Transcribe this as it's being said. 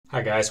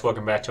Hi guys,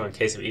 welcome back to In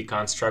Case of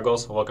Econ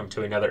Struggles. Welcome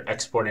to another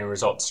exporting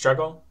results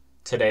struggle.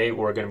 Today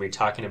we're going to be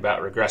talking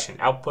about regression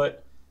output.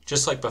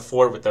 Just like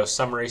before with those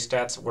summary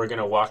stats, we're going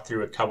to walk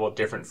through a couple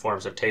different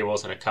forms of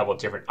tables and a couple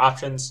different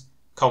options,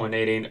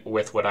 culminating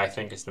with what I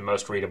think is the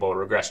most readable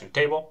regression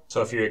table.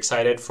 So if you're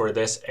excited for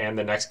this and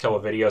the next couple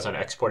of videos on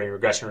exporting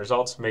regression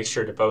results, make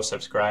sure to both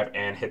subscribe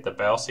and hit the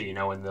bell so you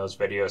know when those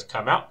videos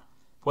come out.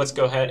 Let's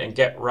go ahead and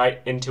get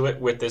right into it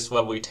with this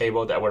lovely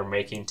table that we're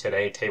making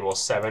today, table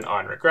 7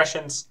 on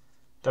regressions.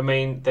 The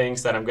main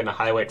things that I'm going to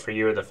highlight for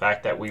you are the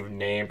fact that we've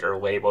named or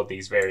labeled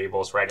these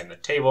variables right in the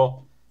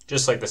table,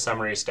 just like the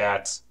summary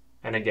stats.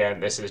 And again,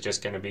 this is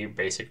just going to be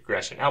basic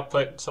regression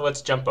output. So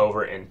let's jump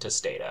over into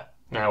Stata.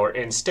 Now we're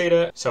in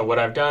Stata. So what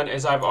I've done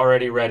is I've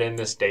already read in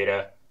this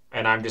data,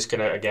 and I'm just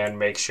going to, again,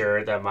 make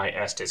sure that my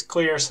est is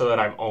clear so that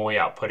I'm only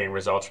outputting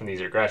results from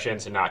these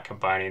regressions and not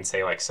combining,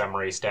 say, like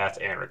summary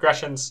stats and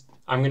regressions.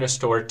 I'm going to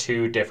store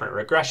two different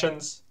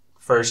regressions.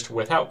 First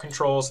without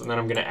controls, and then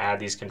I'm going to add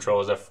these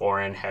controls of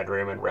foreign,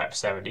 headroom, and rep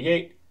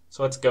 78.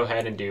 So let's go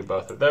ahead and do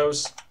both of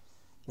those.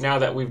 Now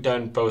that we've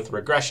done both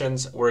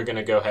regressions, we're going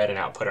to go ahead and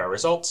output our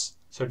results.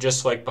 So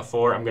just like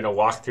before, I'm going to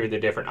walk through the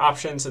different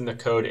options, and the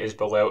code is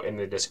below in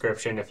the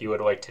description if you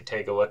would like to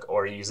take a look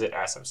or use it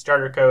as some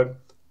starter code.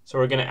 So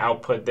we're going to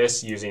output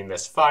this using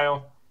this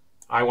file.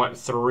 I want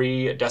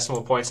 3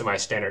 decimal points in my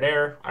standard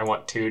error. I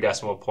want 2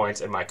 decimal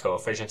points in my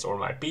coefficients or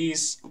my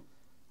b's.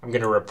 I'm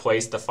going to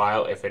replace the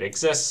file if it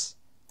exists.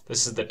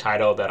 This is the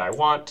title that I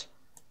want.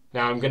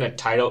 Now I'm going to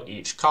title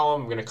each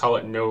column. I'm going to call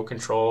it no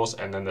controls,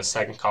 and then the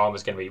second column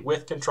is going to be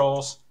with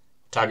controls.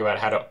 Talk about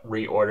how to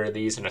reorder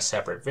these in a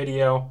separate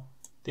video.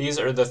 These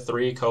are the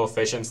 3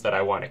 coefficients that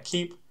I want to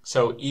keep.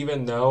 So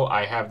even though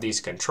I have these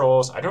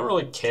controls, I don't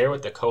really care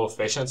what the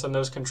coefficients on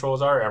those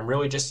controls are. I'm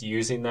really just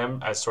using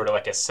them as sort of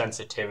like a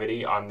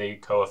sensitivity on the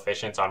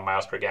coefficients on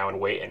miles per gallon,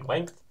 weight, and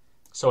length.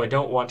 So I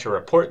don't want to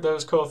report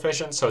those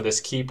coefficients, so this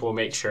keep will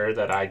make sure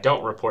that I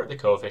don't report the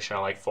coefficient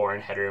on like foreign,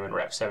 headroom, and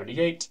rep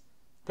 78.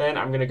 Then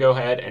I'm going to go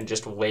ahead and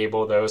just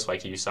label those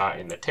like you saw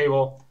in the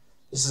table.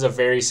 This is a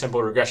very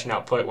simple regression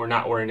output. We're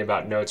not worrying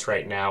about notes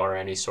right now or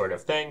any sort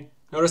of thing.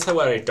 Notice that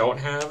what I don't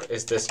have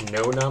is this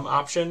no num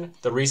option.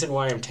 The reason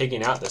why I'm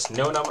taking out this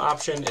no num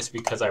option is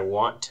because I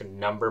want to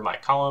number my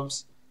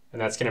columns, and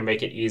that's going to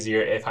make it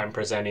easier if I'm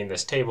presenting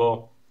this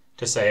table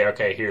to say,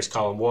 okay, here's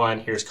column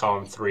 1, here's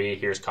column 3,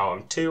 here's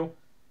column 2.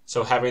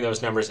 So having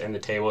those numbers in the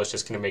table is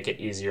just going to make it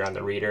easier on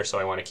the reader, so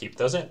I want to keep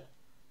those in.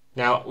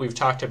 Now, we've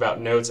talked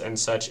about notes and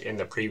such in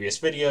the previous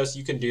videos.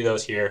 You can do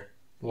those here.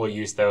 We'll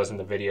use those in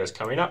the videos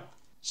coming up.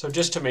 So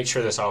just to make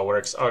sure this all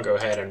works, I'll go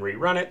ahead and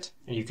rerun it.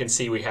 And you can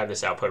see we have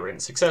this output written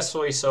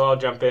successfully, so I'll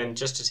jump in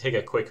just to take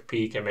a quick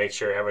peek and make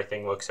sure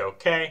everything looks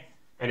okay.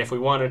 And if we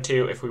wanted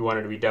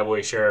to be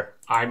doubly sure,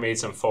 I made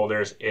some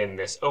folders in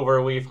this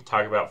Overleaf. I'll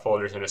talk about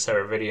folders in a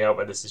separate video,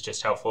 but this is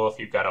just helpful if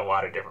you've got a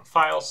lot of different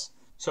files.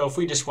 So if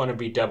we just want to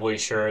be doubly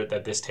sure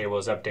that this table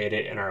is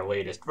updated in our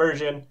latest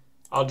version,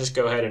 I'll just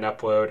go ahead and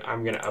upload.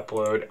 I'm going to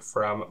upload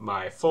from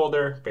my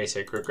folder,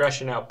 Basic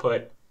Regression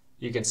Output.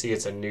 You can see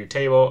it's a new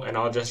table, and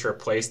I'll just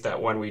replace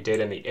that one we did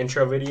in the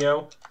intro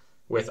video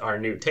with our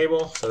new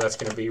table. So that's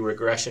going to be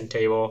regression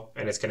table,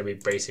 and it's going to be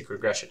Basic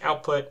Regression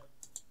Output.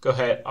 Go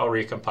ahead, I'll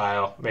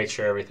recompile, make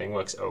sure everything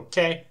looks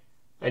okay.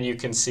 And you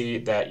can see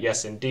that,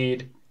 yes,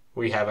 indeed,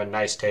 we have a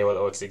nice table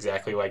that looks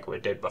exactly like we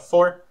did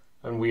before,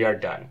 and we are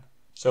done.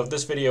 So if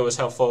this video was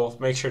helpful,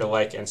 make sure to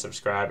like and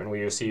subscribe, and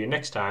we will see you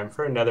next time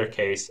for another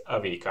case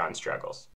of Econ Struggles.